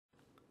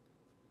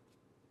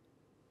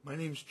My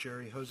name is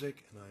Jerry Hozick,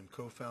 and I'm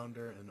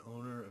co-founder and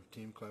owner of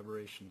Team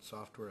Collaboration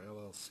Software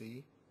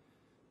LLC.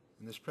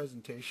 And this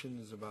presentation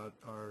is about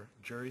our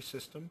jury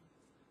system.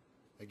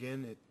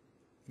 Again, it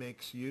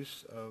makes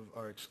use of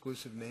our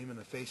exclusive name and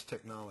a face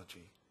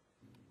technology.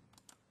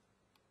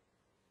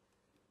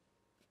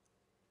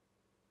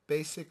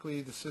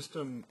 Basically, the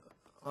system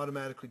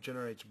automatically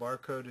generates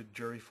barcoded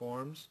jury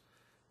forms,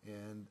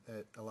 and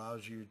it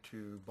allows you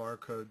to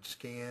barcode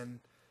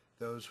scan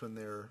those when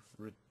they're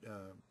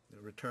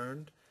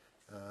returned.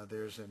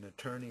 There's an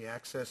attorney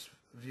access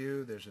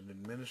view, there's an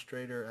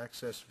administrator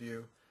access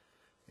view,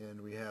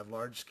 and we have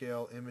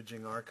large-scale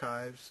imaging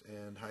archives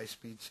and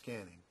high-speed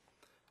scanning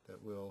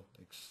that will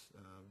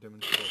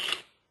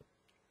demonstrate.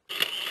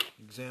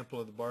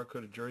 Example of the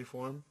barcoded jury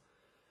form,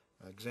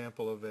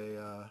 example of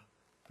a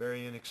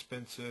very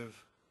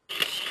inexpensive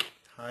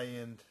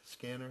high-end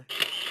scanner.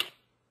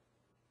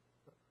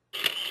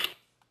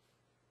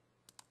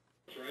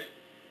 Right,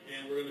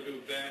 and we're going to do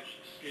a batch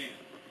scan.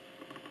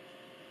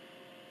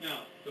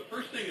 Now, the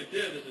first thing it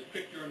did is it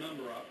picked your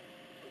number up,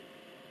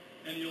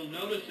 and you'll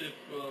notice if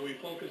we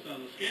focus on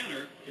the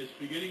scanner, it's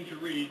beginning to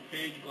read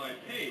page by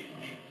page.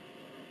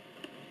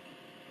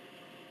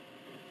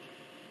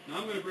 Now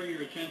I'm going to bring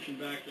your attention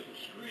back to the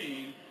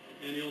screen,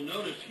 and you'll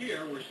notice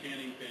here we're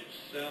scanning page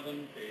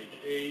 7, page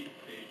 8,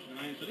 page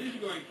 9, so these are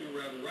going through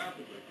rather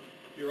rapidly.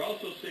 You're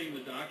also seeing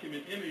the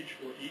document image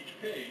for each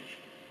page,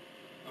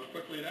 how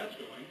quickly that's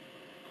going,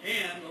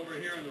 and over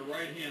here in the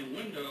right-hand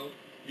window,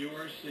 you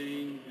are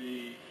seeing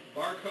the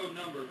barcode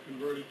number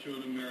converted to a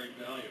numeric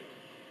value.